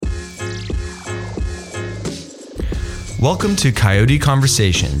Welcome to Coyote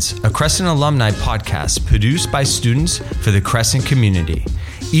Conversations, a Crescent alumni podcast produced by students for the Crescent community.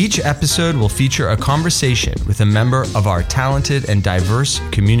 Each episode will feature a conversation with a member of our talented and diverse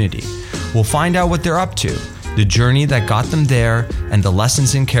community. We'll find out what they're up to, the journey that got them there, and the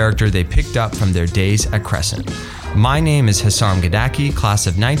lessons in character they picked up from their days at Crescent. My name is Hassam Gadaki, class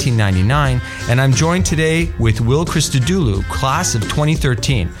of 1999, and I'm joined today with Will Christodoulou, class of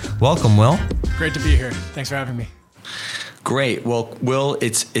 2013. Welcome, Will. Great to be here. Thanks for having me. Great. Well, Will,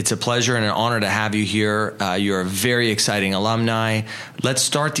 it's a pleasure and an honor to have you here. You're a very exciting alumni. Let's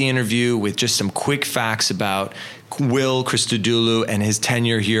start the interview with just some quick facts about Will Christodoulou and his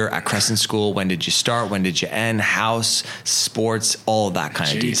tenure here at Crescent School. When did you start? When did you end? House, sports, all of that kind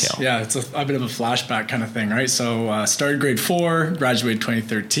of detail. Yeah, it's a bit of a flashback kind of thing, right? So started grade 4, graduated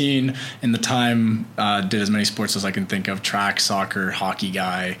 2013. In the time, did as many sports as I can think of: track, soccer, hockey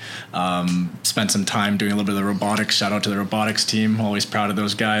guy. Spent some time doing a little bit of the robotics. Shout out to the robotics team. Always proud of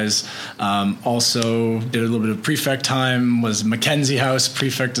those guys. Also did a little bit of prefect time. Was Mackenzie House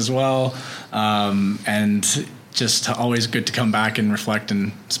prefect as well. And just always good to come back and reflect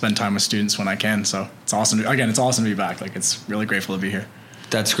and spend time with students when I can. So it's awesome. Again, it's awesome to be back. Like, it's really grateful to be here.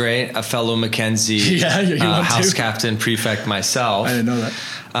 That's great. A fellow Mackenzie house captain, prefect myself. I didn't know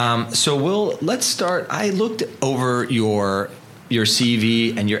that. So Will, let's start. I looked over your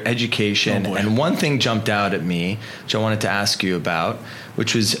CV and your education, and one thing jumped out at me, which I wanted to ask you about,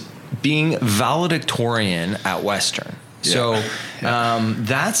 which was being valedictorian at Western. So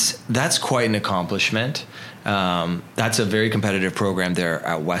that's quite an accomplishment. That's a very competitive program there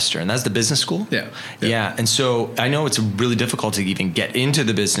at Western. That's the business school? Yeah. And so I know it's really difficult to even get into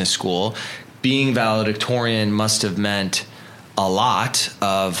the business school. Being valedictorian must have meant a lot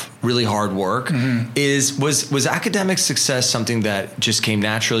of really hard work. Mm-hmm. Was academic success something that just came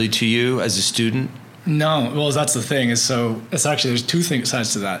naturally to you as a student? No, well, that's the thing. There's two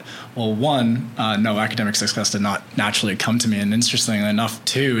sides to that. Well, one, no, academic success did not naturally come to me. And interestingly enough,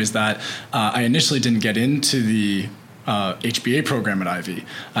 too, is that I initially didn't get into the HBA program at Ivy.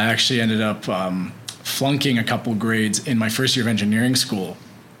 I actually ended up flunking a couple grades in my first year of engineering school,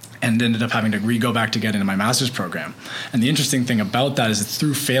 and ended up having to go back to get into my master's program. And the interesting thing about that is that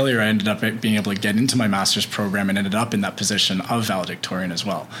through failure, I ended up being able to get into my master's program and ended up in that position of valedictorian as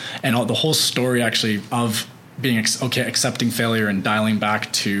well. And the whole story actually of being accepting failure and dialing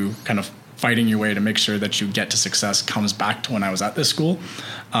back to kind of fighting your way to make sure that you get to success comes back to when I was at this school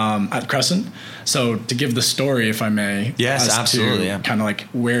at Crescent. So to give the story, if I may. Yes, absolutely. Kind of like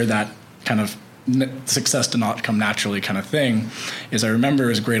where that kind of success did not come naturally kind of thing is, I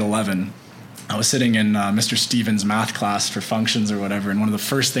remember as grade 11, I was sitting in Mr. Stevens' math class for functions or whatever, and one of the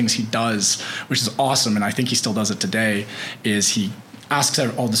first things he does, which is awesome, and I think he still does it today, is he asks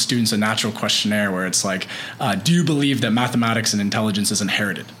all the students a natural questionnaire where it's like, do you believe that mathematics and intelligence is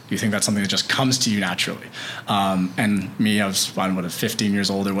inherited? Do you think that's something that just comes to you naturally? And me, I was 15 years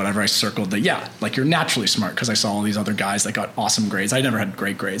old or whatever, I circled that, like, you're naturally smart, because I saw all these other guys that got awesome grades. I never had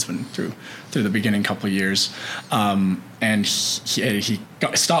great grades through the beginning couple of years. And he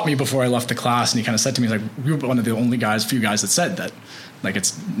stopped me before I left the class, and he kind of said to me, he's like, you're one of the only few guys that said that, like,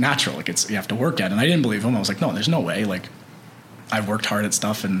 it's natural, like, you have to work at it. And I didn't believe him. I was like, no, there's no way. Like, I've worked hard at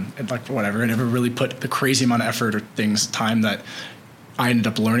stuff and like whatever. I never really put the crazy amount of effort or time that I ended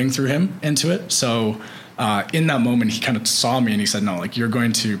up learning through him into it. So in that moment, he kind of saw me and he said, no, like, you're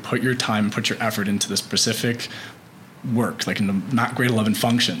going to put your time, put your effort into the specific work, like in the grade 11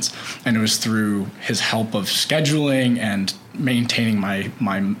 functions. And it was through his help of scheduling and maintaining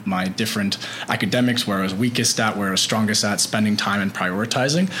my different academics, where I was weakest at, where I was strongest at, spending time and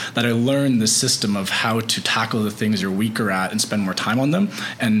prioritizing, that I learned the system of how to tackle the things you're weaker at and spend more time on them,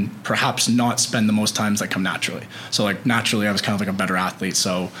 and perhaps not spend the most times that come naturally. So like naturally, I was kind of like a better athlete,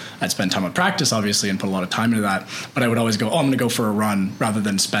 so I'd spend time on practice, obviously, and put a lot of time into that, but I would always go, I'm going to go for a run, rather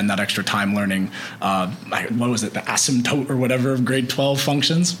than spend that extra time learning, the asymptote or whatever of grade 12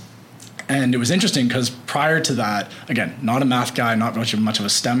 functions. And it was interesting because prior to that, again, not a math guy, not much of a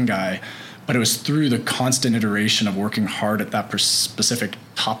STEM guy, but it was through the constant iteration of working hard at that specific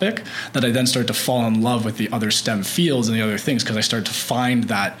topic that I then started to fall in love with the other STEM fields and the other things, because I started to find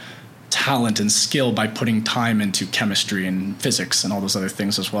that talent and skill by putting time into chemistry and physics and all those other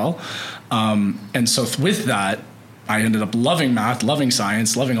things as well. And so with that, I ended up loving math, loving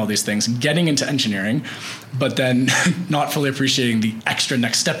science, loving all these things, getting into engineering, but then not fully appreciating the extra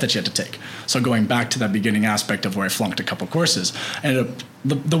next step that you had to take. So going back to that beginning aspect of where I flunked a couple courses, the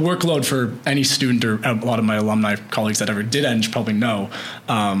workload for any student, or a lot of my alumni colleagues that ever did Eng probably know,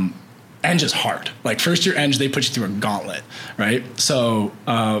 Eng is hard. Like first year Eng, they put you through a gauntlet, right? So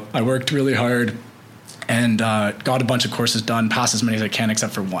I worked really hard. and got a bunch of courses done, passed as many as I can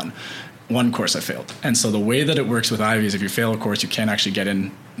except for one course I failed. And so the way that it works with Ivy is if you fail a course, you can't actually get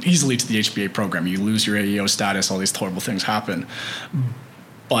in easily to the HBA program. You lose your AEO status, all these horrible things happen.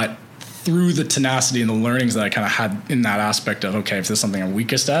 But through the tenacity and the learnings that I kind of had in that aspect of, okay, if there's something I'm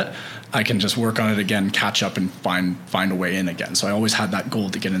weakest at, I can just work on it again, catch up, and find a way in again. So I always had that goal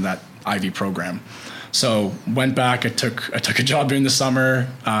to get in that Ivy program. So went back, I took a job during the summer,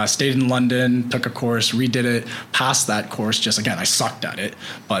 stayed in London, took a course, redid it, passed that course. Just again, I sucked at it,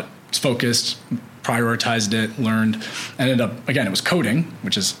 but focused, prioritized it, learned, ended up, again, it was coding,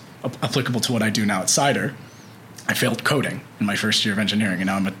 which is applicable to what I do now at Cider. I failed coding in my first year of engineering, and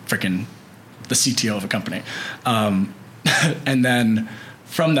now I'm the CTO of a company. And then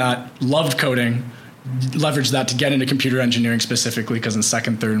from that, loved coding, leveraged that to get into computer engineering specifically, because in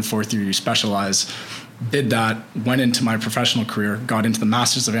second, third, and fourth year you specialize. Did that, went into my professional career, got into the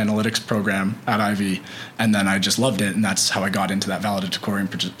Masters of Analytics program at Ivy, and then I just loved it, and that's how I got into that valedictorian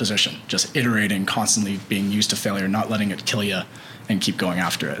position, just iterating, constantly being used to failure, not letting it kill you, and keep going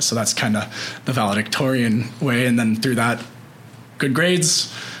after it. So that's kind of the valedictorian way, and then through that, good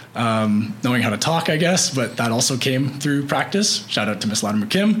grades, knowing how to talk, I guess, but that also came through practice. Shout out to Miss Latimer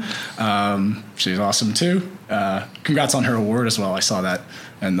Kim. She's awesome too. Congrats on her award as well. I saw that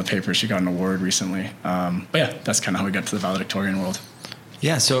in the paper. She got an award recently. But yeah, that's kind of how we got to the valedictorian world.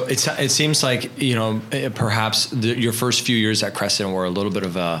 Yeah, so it seems like, perhaps your first few years at Crescent were a little bit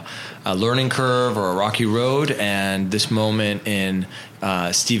of a learning curve or a rocky road, and this moment in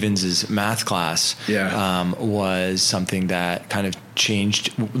Stevens's math class was something that kind of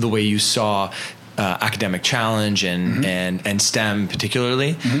changed the way you saw academic challenge and STEM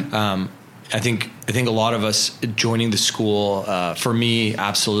particularly. I think a lot of us joining the school, for me,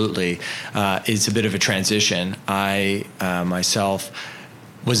 absolutely, is a bit of a transition. I myself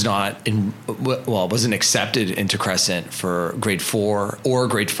wasn't accepted into Crescent for grade 4 or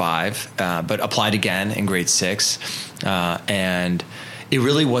grade 5, but applied again in grade 6. And it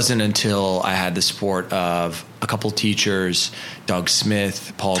really wasn't until I had the support of a couple teachers, Doug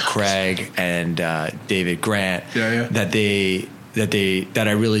Smith, Paul Craig, and David Grant, that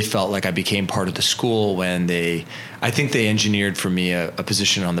I really felt like I became part of the school when I think they engineered for me a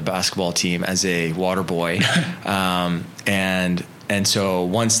position on the basketball team as a water boy. And so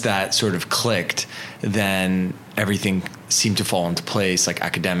once that sort of clicked, then everything seemed to fall into place, like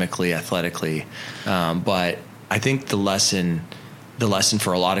academically, athletically. But I think the lesson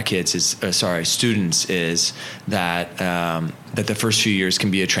for a lot of students is that the first few years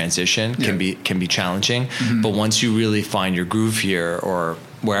can be a transition, can be challenging. But once you really find your groove here or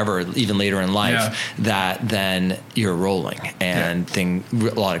wherever, even later in life, that then you're rolling, and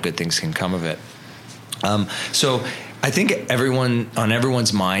a lot of good things can come of it. So I think on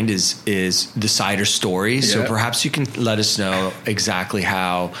everyone's mind is the Cider story. Yeah. So perhaps you can let us know exactly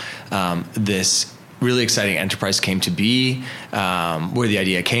how this really exciting enterprise came to be, where the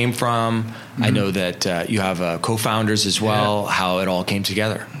idea came from. I know that you have co-founders as well, how it all came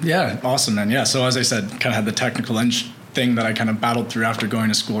together. Yeah, awesome, man. Yeah, so as I said, kind of had the technical thing that I kind of battled through after going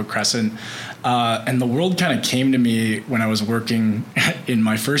to school at Crescent. And the world kind of came to me when I was working in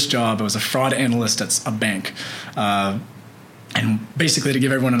my first job. I was a fraud analyst at a bank. And basically, to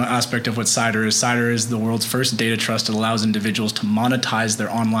give everyone an aspect of what Cider is the world's first data trust that allows individuals to monetize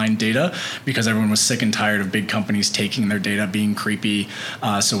their online data, because everyone was sick and tired of big companies taking their data, being creepy.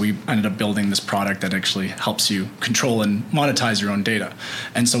 So we ended up building this product that actually helps you control and monetize your own data.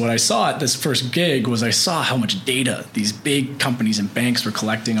 And so what I saw at this first gig was I saw how much data these big companies and banks were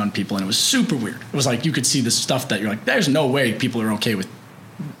collecting on people, and it was super weird. It was like you could see this stuff that you're like, there's no way people are okay with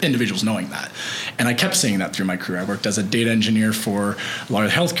individuals knowing that. And I kept seeing that through my career. I worked as a data engineer for a lot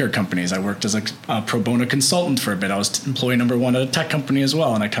of healthcare companies. I worked as a pro bono consultant for a bit. I was employee number 1 at a tech company as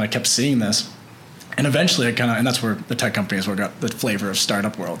well. And I kind of kept seeing this. And eventually and that's where the tech companies where I got the flavor of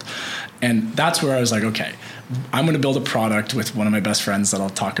startup world. And that's where I was like, okay, I'm going to build a product with one of my best friends that I'll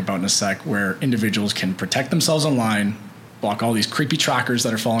talk about in a sec, where individuals can protect themselves online, block all these creepy trackers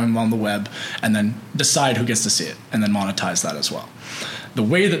that are following them on the web, and then decide who gets to see it, and then monetize that as well. The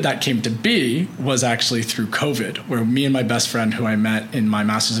way that came to be was actually through COVID, where me and my best friend, who I met in my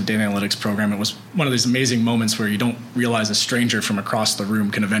Masters of Data Analytics program, it was one of these amazing moments where you don't realize a stranger from across the room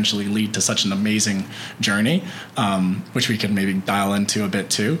can eventually lead to such an amazing journey, which we can maybe dial into a bit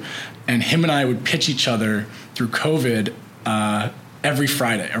too. And him and I would pitch each other through COVID every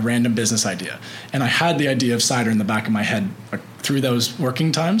Friday, a random business idea. And I had the idea of Cider in the back of my head through those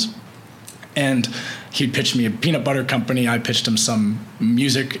working times. And he'd pitch me a peanut butter company. I pitched him some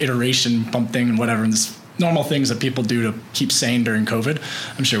music iteration pump thing and whatever. And this normal things that people do to keep sane during COVID.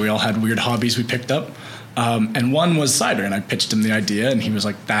 I'm sure we all had weird hobbies we picked up. And one was cider, and I pitched him the idea, and he was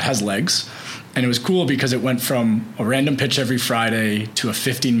like, that has legs. And it was cool because it went from a random pitch every Friday to a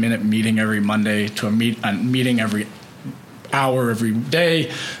 15-minute meeting every Monday to a meeting every hour every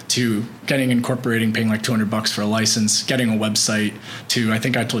day to getting incorporating, paying like $200 for a license, getting a website to, I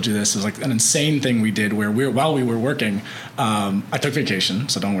think I told you this, it was like an insane thing we did where while we were working, I took vacation,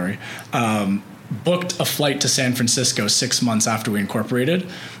 so don't worry, booked a flight to San Francisco 6 months after we incorporated.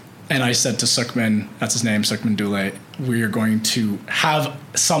 And I said to Sukhman, that's his name, Christodoulou, we are going to have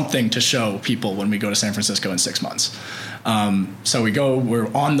something to show people when we go to San Francisco in 6 months. So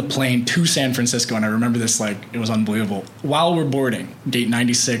we're on the plane to San Francisco, and I remember this like it was unbelievable. While we're boarding, gate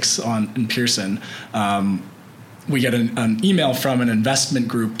 96 in Pearson, we get an email from an investment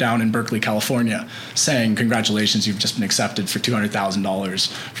group down in Berkeley, California, saying, congratulations, you've just been accepted for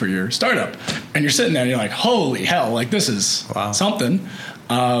 $200,000 for your startup. And you're sitting there and you're like, holy hell, like this is something.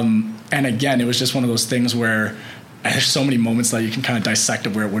 And again, it was just one of those things where there's so many moments that you can kind of dissect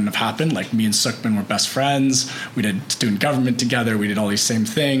of where it wouldn't have happened. Like me and Sukhman were best friends. We did student government together. We did all these same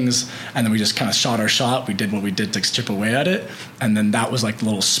things. And then we just kind of shot our shot. We did what we did to chip away at it. And then that was like the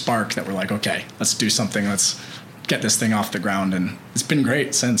little spark that we're like, okay, let's do something. Let's get this thing off the ground. And it's been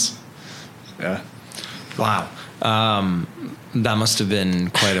great since. Yeah. Wow. That must have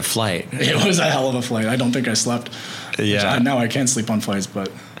been quite a flight. It was a hell of a flight. I don't think I slept. Yeah. Now I can't sleep on flights,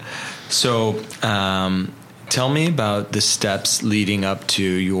 but. So, tell me about the steps leading up to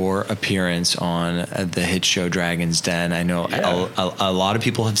your appearance on the hit show Dragon's Den. I know a lot of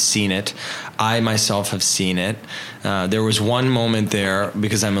people have seen it. I myself have seen it. There was one moment there,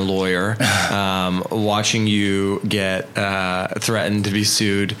 because I'm a lawyer, watching you get threatened to be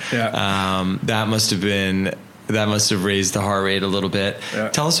sued. Yeah. That must have raised the heart rate a little bit. Yeah.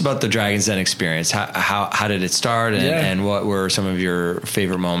 Tell us about the Dragon's Den experience. How did it start, and what were some of your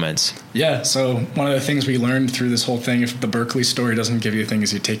favorite moments? Yeah, so one of the things we learned through this whole thing, if the Berkeley story doesn't give you a thing,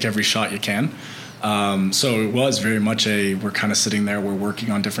 is you take every shot you can. So it was very much we're kind of sitting there, we're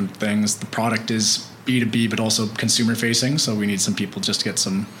working on different things. The product is B2B, but also consumer facing, so we need some people just to get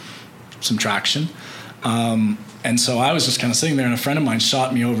some traction. And so I was just kind of sitting there, and a friend of mine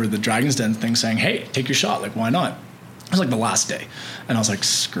shot me over the Dragon's Den thing saying, hey, take your shot. Like, why not? It was like the last day. And I was like,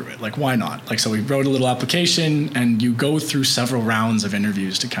 screw it. Like, why not? Like, so we wrote a little application, and you go through several rounds of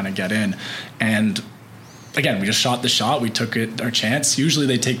interviews to kind of get in. And again, we just shot the shot. We took our chance. Usually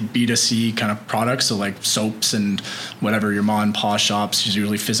they take B2C kind of products, so like soaps and whatever, your ma and pa shops,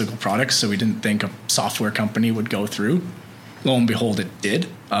 usually physical products. So we didn't think a software company would go through. Lo and behold, it did,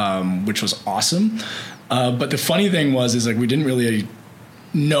 which was awesome. But the funny thing is like we didn't really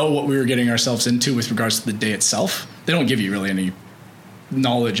know what we were getting ourselves into with regards to the day itself. They don't give you really any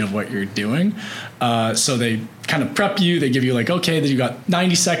knowledge of what you're doing. So they kind of prep you. They give you like, okay, that you got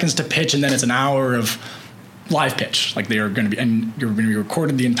 90 seconds to pitch, and then it's an hour of live pitch. Like they are going to be, and you're going to be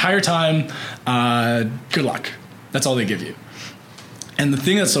recorded the entire time. Good luck. That's all they give you. And the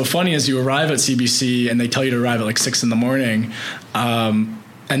thing that's so funny is you arrive at CBC and they tell you to arrive at like 6 a.m.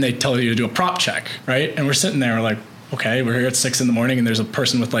 And they tell you to do a prop check, right? And we're sitting there, we're like, okay, we're here at 6 a.m. and there's a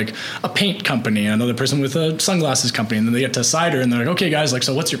person with like a paint company and another person with a sunglasses company. And then they get to cider and they're like, okay, guys, like,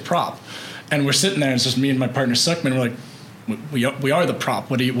 so what's your prop? And we're sitting there and it's just me and my partner Sukhman. We're like, we are the prop.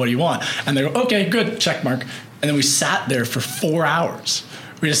 What do you want? And they go, okay, good, check mark. And then we sat there for 4 hours.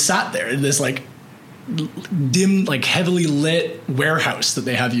 We just sat there in this like dim, like heavily lit warehouse that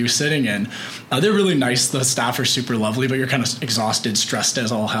they have you sitting in. They're really nice. The staff are super lovely, but you're kind of exhausted, stressed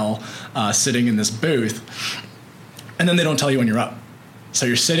as all hell, sitting in this booth. And then they don't tell you when you're up. So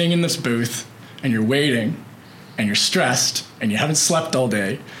you're sitting in this booth and you're waiting and you're stressed and you haven't slept all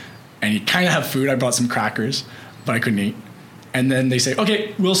day and you kind of have food. I brought some crackers, but I couldn't eat. And then they say,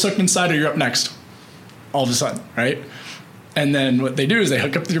 okay, Will Sukhman Cider, you're up next. All of a sudden, right? And then what they do is they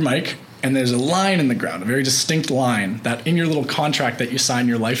hook up to your mic, and there's a line in the ground, a very distinct line that in your little contract that you sign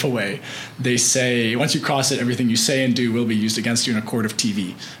your life away, they say, once you cross it, everything you say and do will be used against you in a court of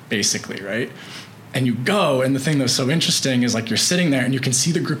TV, basically, right? And you go, and the thing that's so interesting is like you're sitting there and you can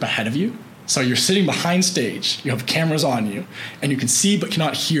see the group ahead of you. So you're sitting behind stage, you have cameras on you, and you can see but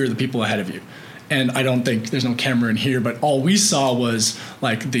cannot hear the people ahead of you. And I don't think there's no camera in here, but all we saw was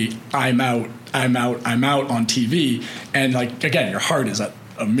like the I'm out on TV. And like, again, your heart is at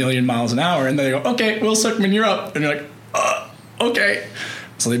 1,000,000 miles an hour. And they go, okay, Will Sukhman, you're up. And you're like, okay.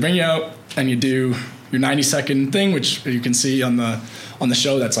 So they bring you out and you do your 90-second thing, which you can see on the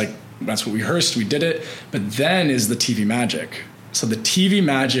show. That's what we rehearsed. We did it. But then is the TV magic. So the TV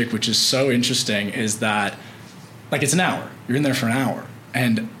magic, which is so interesting, is that like it's an hour. You're in there for an hour.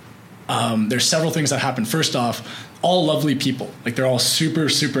 And There's several things that happen. First off, all lovely people. Like, they're all super,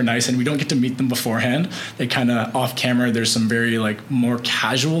 super nice, and we don't get to meet them beforehand. They kind of off camera, there's some very like more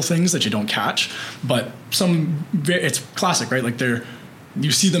casual things that you don't catch, but it's classic, right? Like,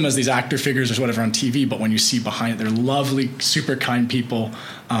 you see them as these actor figures or whatever on TV, but when you see behind it, they're lovely, super kind people.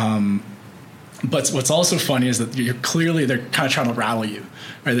 But what's also funny is that they're kind of trying to rattle you,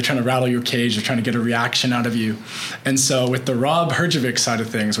 right? They're trying to rattle your cage. They're trying to get a reaction out of you. And so with the Rob Herjavec side of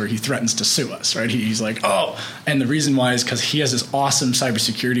things, where he threatens to sue us, right? He's like, oh, and the reason why is because he has this awesome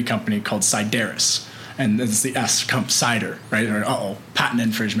cybersecurity company called Sideris. And it's the S comes cider, right? Or, patent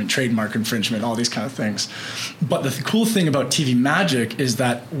infringement, trademark infringement, all these kind of things. But the cool thing about TV Magic is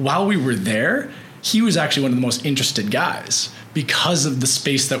that while we were there, he was actually one of the most interested guys because of the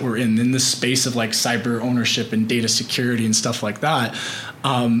space that we're in this space of like cyber ownership and data security and stuff like that.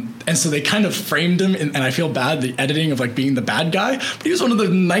 And so they kind of framed him, and I feel bad, the editing of like being the bad guy, but he was one of the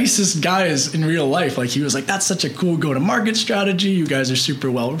nicest guys in real life. Like, he was like, that's such a cool go-to-market strategy. You guys are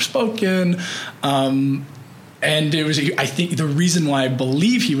super well-spoken. And it was, I think the reason why I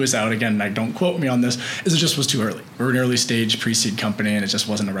believe he was out, again, don't quote me on this, is it just was too early. We're an early stage pre-seed company, and it just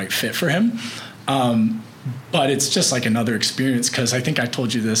wasn't the right fit for him. But it's just like another experience, because I think I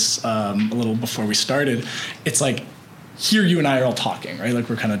told you this a little before we started. It's like, here you and I are all talking, right? Like,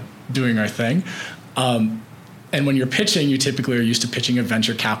 we're kind of doing our thing. And when you're pitching, you typically are used to pitching a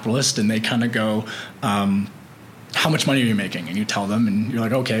venture capitalist, and they kind of go, how much money are you making? And you tell them, and you're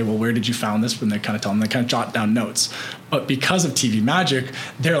like, okay, well, where did you found this? And they kind of tell them, they kind of jot down notes. But because of TV Magic,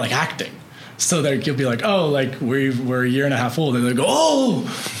 they're like acting. So you'll be like, oh, like we're a year and a half old. And they go,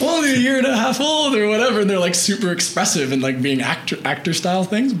 oh, only a year and a half old or whatever. And they're like super expressive and like being actor style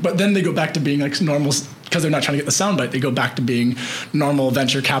things. But then they go back to being like normal, because they're not trying to get the soundbite. They go back to being normal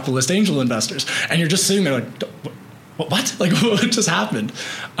venture capitalist angel investors. And you're just sitting there like, what? Like, what just happened?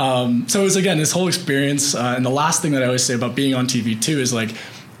 So it was, again, this whole experience. And the last thing that I always say about being on TV too is like,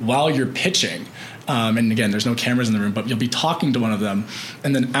 while you're pitching, and again, there's no cameras in the room, but you'll be talking to one of them.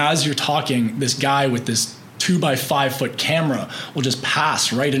 And then as you're talking, this guy with this 2x5 foot camera will just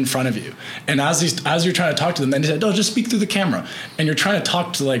pass right in front of you. And as you're trying to talk to them, then they said, "Oh, just speak through the camera." And you're trying to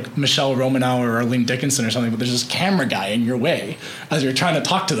talk to like Michelle Romanow or Arlene Dickinson or something, but there's this camera guy in your way as you're trying to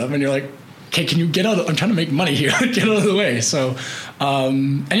talk to them. And you're like, okay, can you get out? I'm trying to make money here. Get out of the way. So,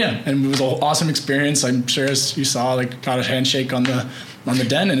 and it was an awesome experience. I'm sure, as you saw, like, got a handshake on the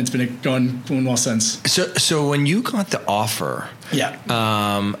den, and it's been going well since. So when you got the offer,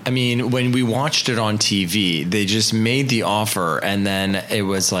 I mean, when we watched it on TV, they just made the offer, and then it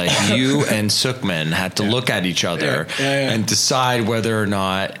was like you and Sukhman had to look at each other and decide whether or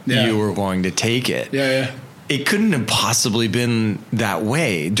not you were going to take it. It couldn't have possibly been that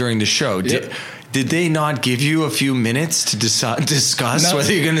way during the show. Did they not give you a few minutes to discuss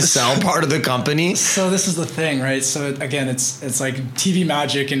whether you're going to sell part of the company? So this is the thing, right? So again, it's like TV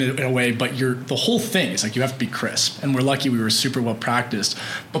Magic in a way, but the whole thing is like, you have to be crisp. And we're lucky we were super well practiced.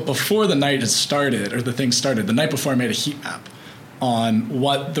 But before the night has started, or the thing started, the night before, I made a heat map on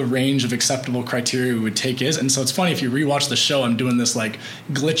what the range of acceptable criteria we would take is. And so it's funny, if you rewatch the show, I'm doing this like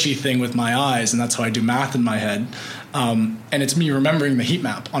glitchy thing with my eyes, and that's how I do math in my head. And it's me remembering the heat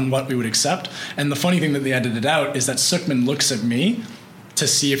map on what we would accept. And the funny thing that they edited out is that Sukhman looks at me to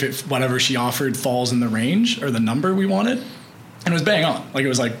see if whatever she offered falls in the range or the number we wanted. And it was bang on. Like, it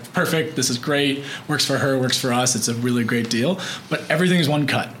was like, perfect, this is great, works for her, works for us, it's a really great deal. But everything is one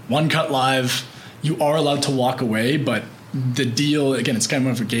cut live. You are allowed to walk away, but the deal, again, it's kind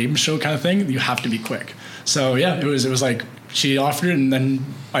of a game show kind of thing. You have to be quick. So yeah, it was like, she offered it, and then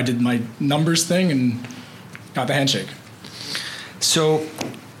I did my numbers thing and got the handshake. So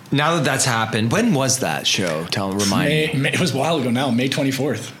now that that's happened, when was that show? Remind me. It was a while ago now. May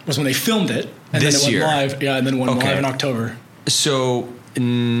 24th was when they filmed it. And this then it year. Went live. Yeah, and then it went live in October. So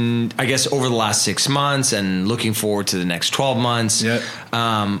I guess over the last 6 months and looking forward to the next 12 months,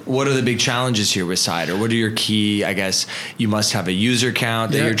 what are the big challenges here with Cider? What are your key, I guess you must have a user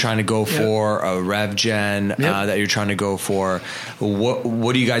count that you're trying to go for, a rev gen that you're trying to go for.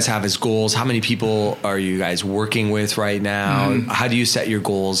 What do you guys have as goals? How many people are you guys working with right now? How do you set your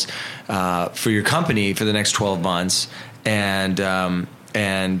goals for your company for the next 12 months?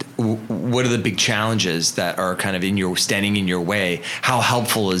 And what are the big challenges that are kind of standing in your way? How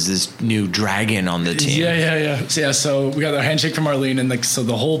helpful is this new dragon on the team? So we got a handshake from Arlene, and so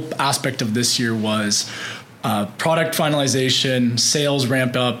the whole aspect of this year was product finalization, sales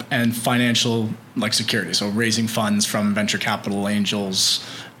ramp up, and financial security. So raising funds from venture capital angels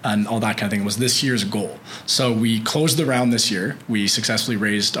and all that kind of thing was this year's goal. So we closed the round this year. We successfully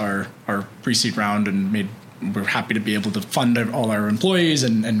raised our pre-seed round and made we're happy to be able to fund all our employees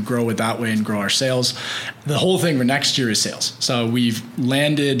and grow it that way and grow our sales. The whole thing for next year is sales. So we've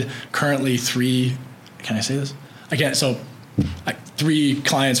landed currently 3, can I say this? Again, so 3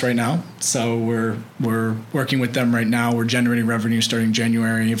 clients right now. So we're working with them right now. We're generating revenue starting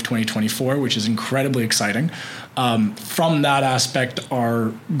January of 2024, which is incredibly exciting. From that aspect,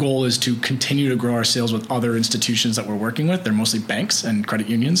 our goal is to continue to grow our sales with other institutions that we're working with. They're mostly banks and credit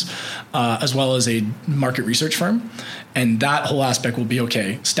unions, as well as a market research firm. And that whole aspect will be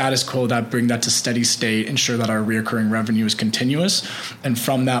okay. Status quo, bring that to steady state, ensure that our reoccurring revenue is continuous. And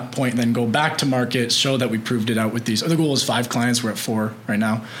from that point, then go back to market, show that we proved it out with these. The goal is 5 clients. We're at 4 right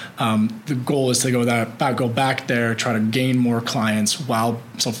now. The goal is to go back there, try to gain more clients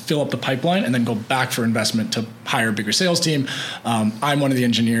so fill up the pipeline and then go back for investment to hire a bigger sales team. I'm one of the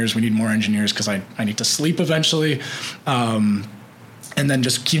engineers. We need more engineers because I need to sleep eventually. And then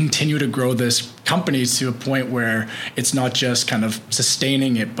just continue to grow this company to a point where it's not just kind of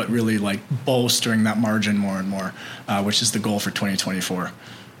sustaining it, but really like bolstering that margin more and more, which is the goal for 2024.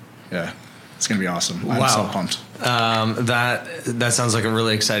 Yeah, it's going to be awesome. Wow. I'm so pumped. That sounds like a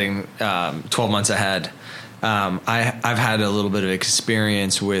really exciting 12 months ahead. I've had a little bit of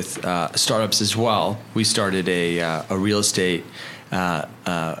experience with startups as well. We started a real estate kind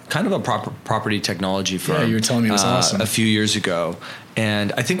of a property technology firm. Yeah, you were telling me it was awesome. A few years ago.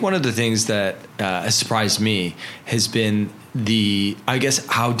 And I think one of the things that has surprised me has been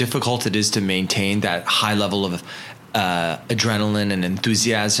how difficult it is to maintain that high level of adrenaline and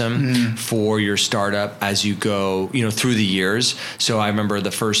enthusiasm for your startup as you go, through the years. So I remember the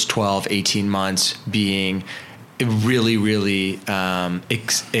first 12, 18 months being really, really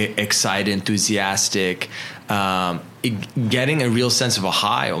excited, enthusiastic, getting a real sense of a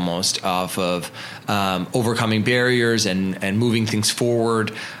high almost off of overcoming barriers and moving things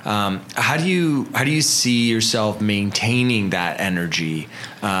forward. How do you see yourself maintaining that energy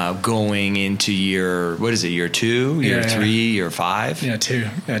going into year 2, year 3, year 5? Yeah, 2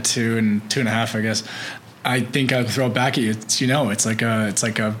 and 2.5, I guess. I think I'll throw it back at you. It's like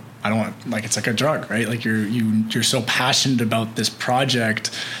a drug, right? Like you're so passionate about this project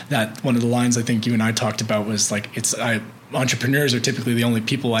that one of the lines I think you and I talked about was like, entrepreneurs are typically the only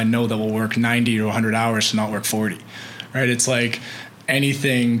people I know that will work 90 to 100 hours to not work 40, right? It's like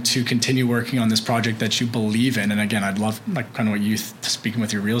anything to continue working on this project that you believe in. And again, I'd love like kind of what you speaking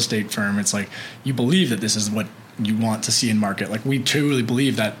with your real estate firm. It's like, you believe that this is what you want to see in market. Like we truly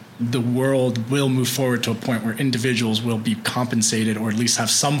believe that the world will move forward to a point where individuals will be compensated or at least have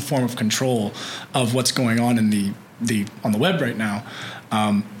some form of control of what's going on in on the web right now.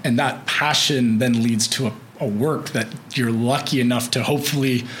 And that passion then leads to a work that you're lucky enough to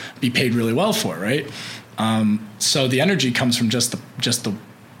hopefully be paid really well for, right? So the energy comes from just the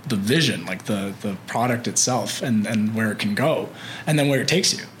vision, like the product itself and where it can go and then where it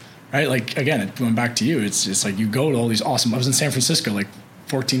takes you. Right? Like, again, going back to you, it's just like you go to all these awesome... I was in San Francisco like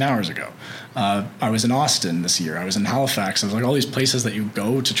 14 hours ago. I was in Austin this year. I was in Halifax. I was like all these places that you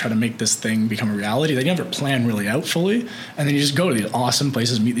go to try to make this thing become a reality. They never plan really out fully. And then you just go to these awesome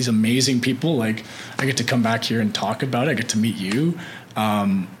places, meet these amazing people. Like, I get to come back here and talk about it. I get to meet you,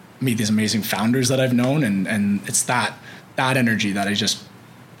 meet these amazing founders that I've known. And it's that energy that I just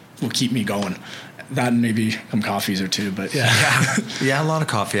will keep me going. That and maybe some coffees or two, but yeah, a lot of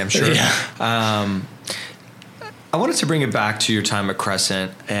coffee, I'm sure. Yeah. I wanted to bring it back to your time at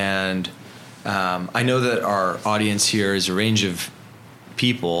Crescent, and I know that our audience here is a range of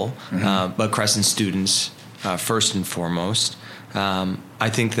people, but Crescent students first and foremost. I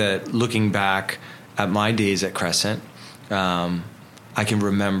think that looking back at my days at Crescent, I can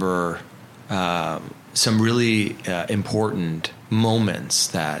remember some really important moments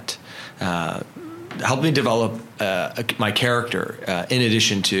that helped me develop my character in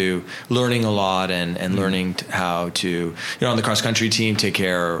addition to learning a lot and learning how to, on the cross country team, take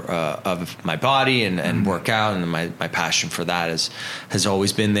care of my body and work out. And my passion for that has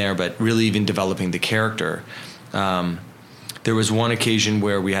always been there, but really even developing the character. There was one occasion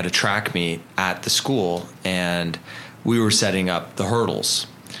where we had a track meet at the school and we were setting up the hurdles.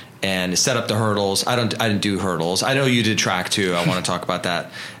 And to set up the hurdles, I didn't do hurdles. I know you did track too. I want to talk about that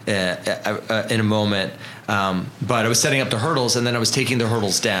in a moment. But I was setting up the hurdles, and then I was taking the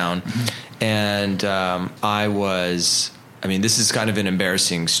hurdles down. And this is kind of an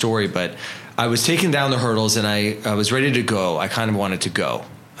embarrassing story, but I was taking down the hurdles, and I was ready to go. I kind of wanted to go.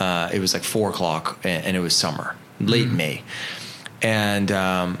 It was like 4:00, and it was summer, late May. And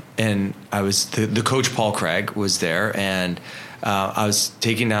I was the coach Paul Craig was there, and I was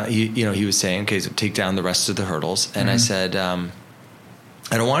taking down. He was saying, "Okay, so take down the rest of the hurdles." And I said,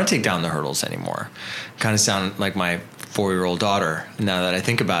 I don't want to take down the hurdles anymore. Kind of sound like my 4-year-old daughter now that I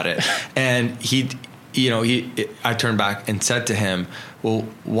think about it. And I turned back and said to him, well,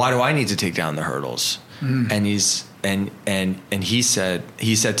 why do I need to take down the hurdles? And he said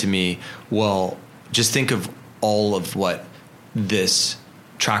to me, well, just think of all of what this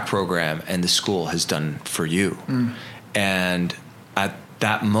track program and the school has done for you. And at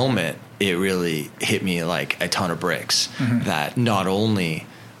that moment, it really hit me like a ton of bricks, that not only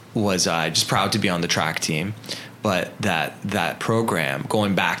was I just proud to be on the track team, but that program,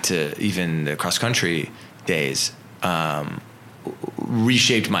 going back to even the cross country days,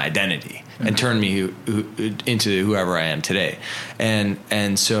 reshaped my identity and turned me into whoever I am today.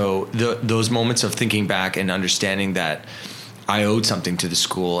 And so those moments of thinking back and understanding that I owed something to the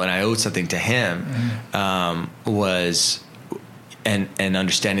school and I owed something to him, was, and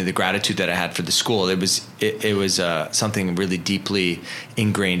understanding the gratitude that I had for the school. It was something really deeply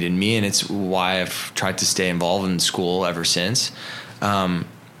ingrained in me, and it's why I've tried to stay involved in school ever since. Tell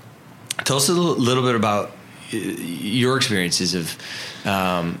us a little bit about your experiences of,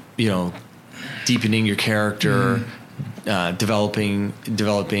 deepening your character, developing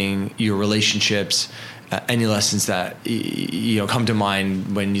your relationships. Any lessons that come to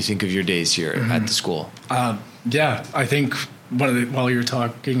mind when you think of your days here at the school? I think while you were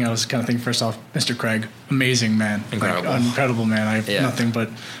talking, I was kind of thinking first off, Mr. Craig, amazing man, incredible man. I have nothing but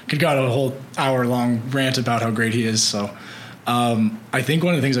could go on a whole hour-long rant about how great he is. So I think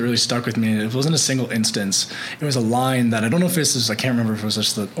one of the things that really stuck with me, it wasn't a single instance. It was a line that I don't know if this is, I can't remember if it was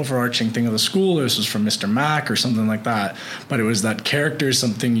just the overarching thing of the school or this was from Mr. Mack or something like that. But it was that character is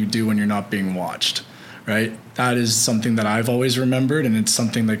something you do when you're not being watched. Right? That is something that I've always remembered, and it's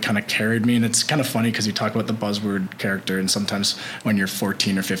something that kind of carried me. And it's kind of funny because you talk about the buzzword character, and sometimes when you're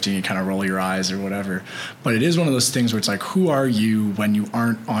 14 or 15, you kind of roll your eyes or whatever. But it is one of those things where it's like, who are you when you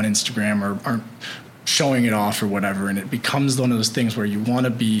aren't on Instagram or aren't showing it off or whatever? And it becomes one of those things where you want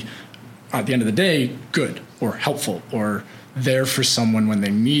to be, at the end of the day, good or helpful or there for someone when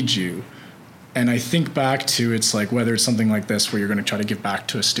they need you. And I think back to, it's like, whether it's something like this where you're going to try to give back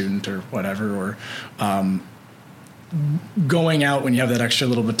to a student or whatever, or going out when you have that extra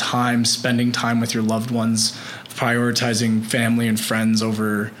little bit of time, spending time with your loved ones, prioritizing family and friends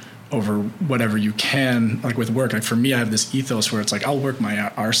over whatever you can, like with work. Like for me, I have this ethos where it's like, I'll work my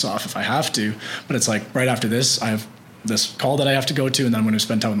arse off if I have to, but it's like right after this, I have this call that I have to go to, and then I'm going to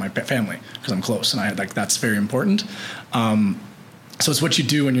spend time with my family because I'm close, and that's very important. So it's what you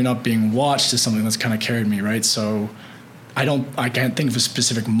do when you're not being watched is something that's kind of carried me, right? So I can't think of a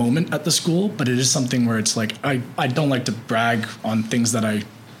specific moment at the school, but it is something where it's like, I don't like to brag on things that I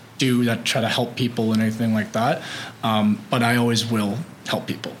do that try to help people and anything like that. But I always will help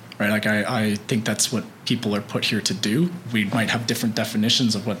people, right? Like I think that's what people are put here to do. We might have different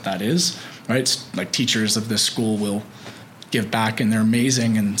definitions of what that is, right? It's like teachers of this school will give back and they're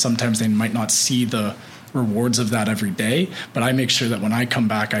amazing, and sometimes they might not see the rewards of that every day, but I make sure that when I come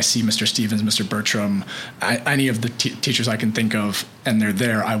back, I see Mr. Stevens, Mr. Bertram, any of the teachers I can think of, and they're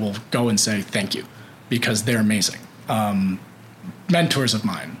there, I will go and say thank you, because they're amazing. Mentors of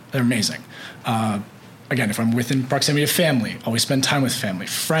mine, they're amazing. Again, if I'm within proximity of family, always spend time with family.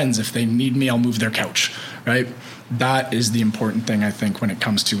 Friends, if they need me, I'll move their couch, right? That is the important thing, I think, when it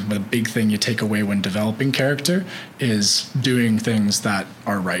comes to the big thing you take away when developing character is doing things that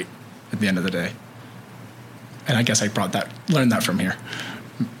are right at the end of the day. And I guess I learned that from here.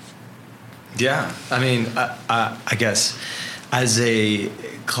 Yeah. I mean, I guess as a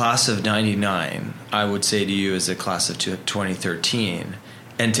class of 99, I would say to you as a class of 2013,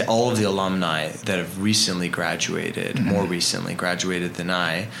 and to all of the alumni that have recently graduated, more recently graduated than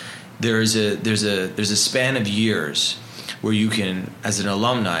I, there's a span of years where you can, as an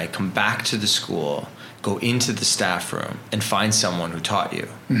alumni, come back to the school, go into the staff room, and find someone who taught you.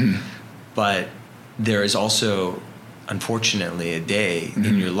 But there is also, unfortunately, a day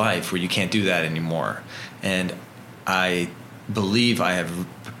in your life where you can't do that anymore. And I believe I have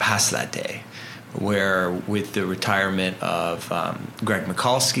passed that day, where with the retirement of Greg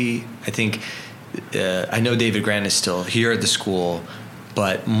Mikulski, I think, I know David Grant is still here at the school,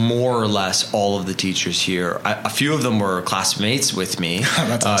 but more or less all of the teachers here, a few of them were classmates with me.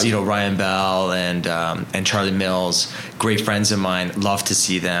 That's awesome. Ryan Bell and Charlie Mills, great friends of mine. Love to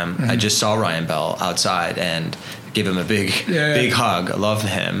see them. I just saw Ryan Bell outside and gave him a big hug. I love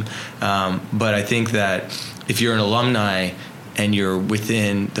him. But I think that if you're an alumni and you're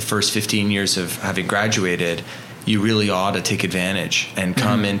within the first 15 years of having graduated, you really ought to take advantage and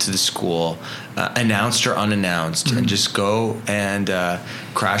come into the school, announced or unannounced, and just go and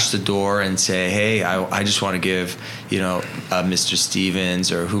crash the door and say, hey, I just want to give, Mr.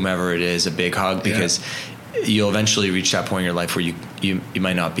 Stevens or whomever it is a big hug, because you'll eventually reach that point in your life where you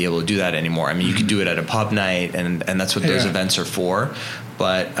might not be able to do that anymore. I mean, you could do it at a pub night, and that's what those events are for.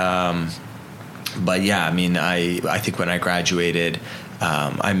 But yeah, I mean, I think when I graduated,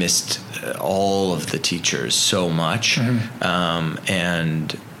 I missed all of the teachers so much,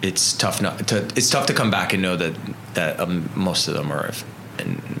 and it's tough to come back and know that most of them are,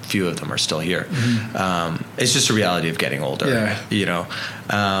 and few of them are still here. It's just a reality of getting older.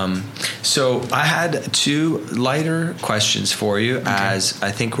 So I had 2 lighter questions for you as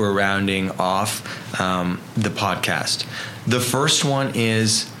I think we're rounding off the podcast. The first one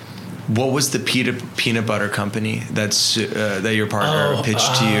is, what was the peanut butter company that your partner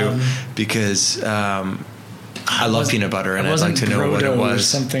pitched to you? Because I love peanut butter, and I'd like to know what it was. Or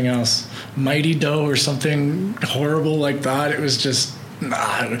something else, Mighty Dough or something horrible like that. It was just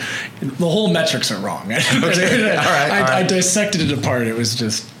the whole metrics are wrong. Okay. All right. I dissected it apart. It was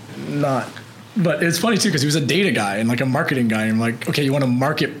just not. But it's funny too, because he was a data guy and like a marketing guy. And I'm like, okay, you want to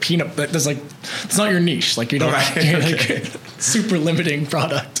market peanut? That's like, it's not your niche. Like you don't like super limiting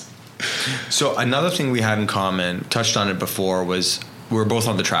product. So another thing we had in common, touched on it before, was we're both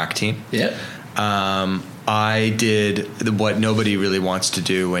on the track team. Yeah. I did what nobody really wants to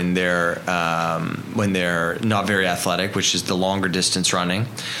do when they're not very athletic, which is the longer distance running.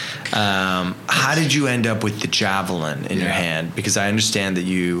 How did you end up with the javelin in your hand? Because I understand that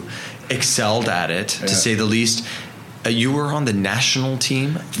you excelled at it, to say the least. You were on the national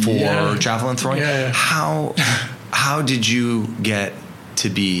team for javelin throwing. Yeah. How did you get to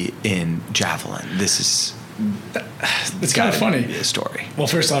be in javelin? It's kind of funny. A story. Well,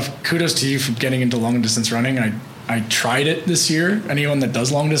 first off, kudos to you for getting into long distance running. I tried it this year. Anyone that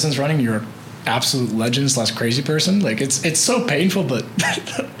does long distance running, you're an absolute legend / crazy person. Like it's so painful, but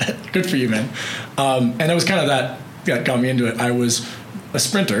good for you, man. And it was kind of that got me into it. I was a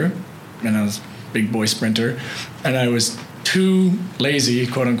sprinter, and I was a big boy sprinter, and I was too lazy,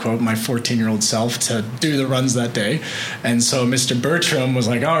 quote unquote, my 14-year-old self to do the runs that day. And so Mr. Bertram was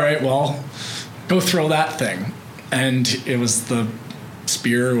like, all right, well, go throw that thing. And it was the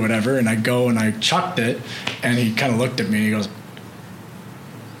spear or whatever. And I go and I chucked it, and he kind of looked at me and he goes,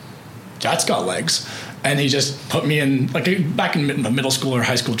 that's got legs. And he just put me in, like back in the middle school or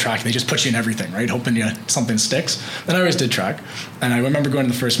high school track, they just put you in everything, right? Hoping something sticks. And I always did track. And I remember going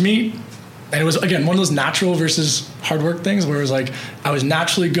to the first meet, and it was, again, one of those natural versus hard work things where it was like I was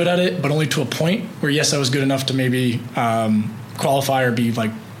naturally good at it, but only to a point where, yes, I was good enough to maybe qualify or be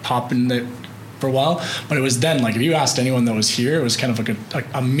like top in it for a while. But it was then, like, if you asked anyone that was here, it was kind of like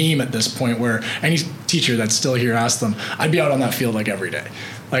a meme at this point where any teacher that's still here asked them, I'd be out on that field like every day.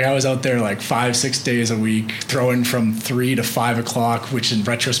 Like I was out there like 5-6 days a week, throwing from 3 to 5 o'clock, which in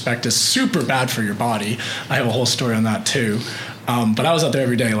retrospect is super bad for your body. I have a whole story on that too. But I was out there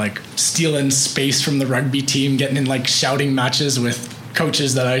every day, like stealing space from the rugby team, getting in like shouting matches with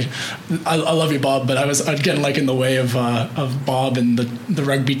coaches that I love you, Bob, but I'd get like in the way of Bob and the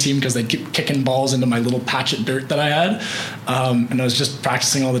rugby team because they'd keep kicking balls into my little patch of dirt that I had. And I was just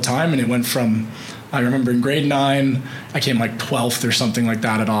practicing all the time, and it went from, I remember in grade 9, I came like 12th or something like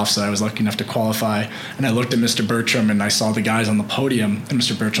that at offset. I was lucky enough to qualify. And I looked at Mr. Bertram and I saw the guys on the podium, and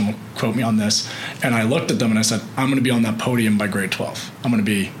Mr. Bertram will quote me on this. And I looked at them and I said, I'm going to be on that podium by grade 12. I'm going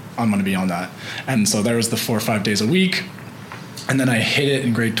to be on that. And so there was the 4 or 5 days a week. And then I hit it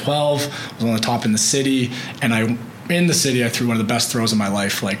in grade 12, was on the top in the city. And in the city, I threw one of the best throws of my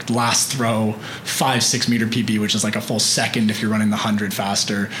life, like last throw, 5-6 meter PB, which is like a full second if you're running the 100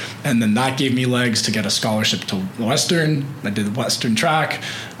 faster. And then that gave me legs to get a scholarship to Western. I did the Western track,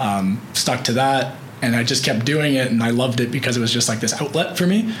 stuck to that, and I just kept doing it. And I loved it because it was just like this outlet for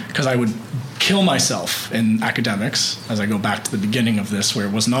me, because I would kill myself in academics, as I go back to the beginning of this, where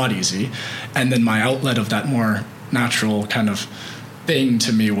it was not easy. And then my outlet of that more natural kind of thing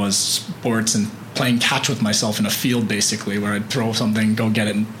to me was sports and playing catch with myself in a field, basically, where I'd throw something, go get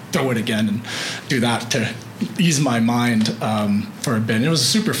it, and throw it again, and do that to ease my mind for a bit. And it was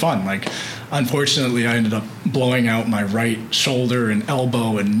super fun. Like, unfortunately, I ended up blowing out my right shoulder and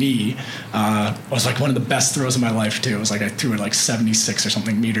elbow and knee. It was like one of the best throws of my life, too. It was like I threw it like 76 or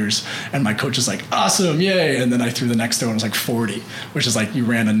something meters, and my coach was like, awesome, yay. And then I threw the next throw, and it was like 40, which is like you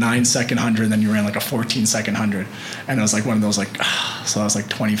ran a 9-second 100, and then you ran like a 14-second 100. And it was like one of those like, so I was like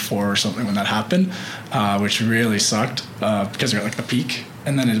 24 or something when that happened, which really sucked because you're at like the peak.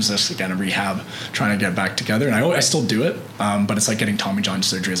 And then it was just, again, a rehab, trying to get back together. And I still do it, but it's like getting Tommy John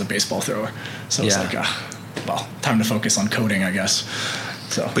surgery as a baseball thrower. So it's like, time to focus on coding, I guess.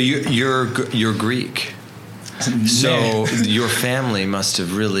 So, but you're Greek. So your family must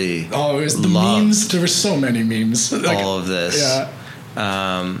have really it was the memes. There were so many memes. All of this. Yeah.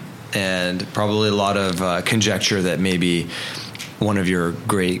 And probably a lot of conjecture that maybe one of your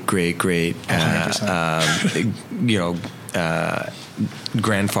great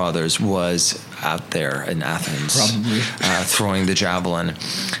grandfathers was out there in Athens, probably throwing the javelin.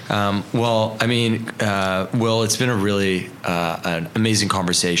 Well, I mean, Will, it's been a really an amazing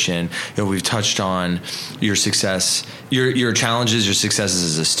conversation. We've touched on your success, your challenges, your successes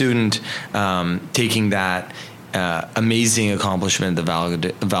as a student, taking that amazing accomplishment,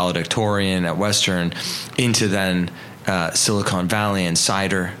 the valedictorian at Western, into then Silicon Valley and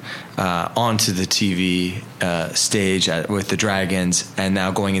Cider, onto the TV stage with the Dragons, and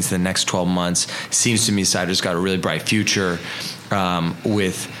now going into the next 12 months. Seems to me Cider's got a really bright future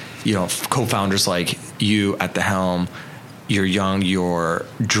with co-founders like you at the helm. You're young, you're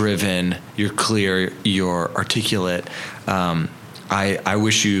driven, you're clear, you're articulate. I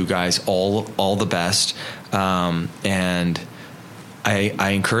wish you guys all the best, and I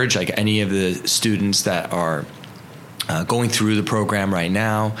encourage like any of the students that are going through the program right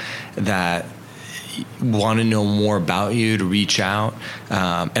now that want to know more about you to reach out,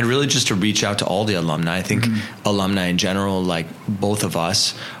 and really just to reach out to all the alumni. I think alumni in general, like both of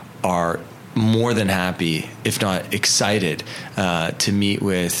us, are more than happy, if not excited, to meet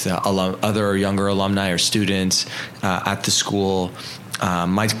with other younger alumni or students at the school.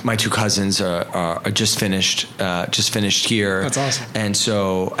 My two cousins are just finished here. That's awesome. And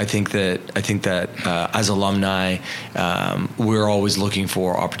so I think that as alumni, we're always looking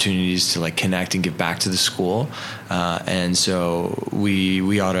for opportunities to like connect and give back to the school. And so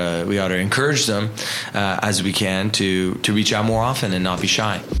we ought to encourage them as we can to reach out more often and not be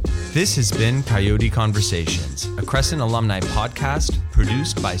shy. This has been Coyote Conversations, a Crescent alumni podcast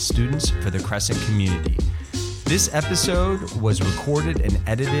produced by students for the Crescent community. This episode was recorded and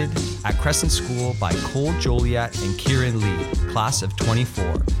edited at Crescent School by Cole Joliet and Kieran Lee, class of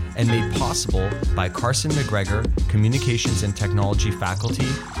 24, and made possible by Carson McGregor, Communications and Technology faculty,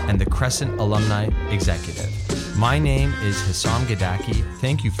 and the Crescent Alumni Executive. My name is Hassam Gadaki.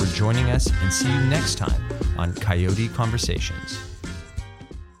 Thank you for joining us, and see you next time on Coyote Conversations.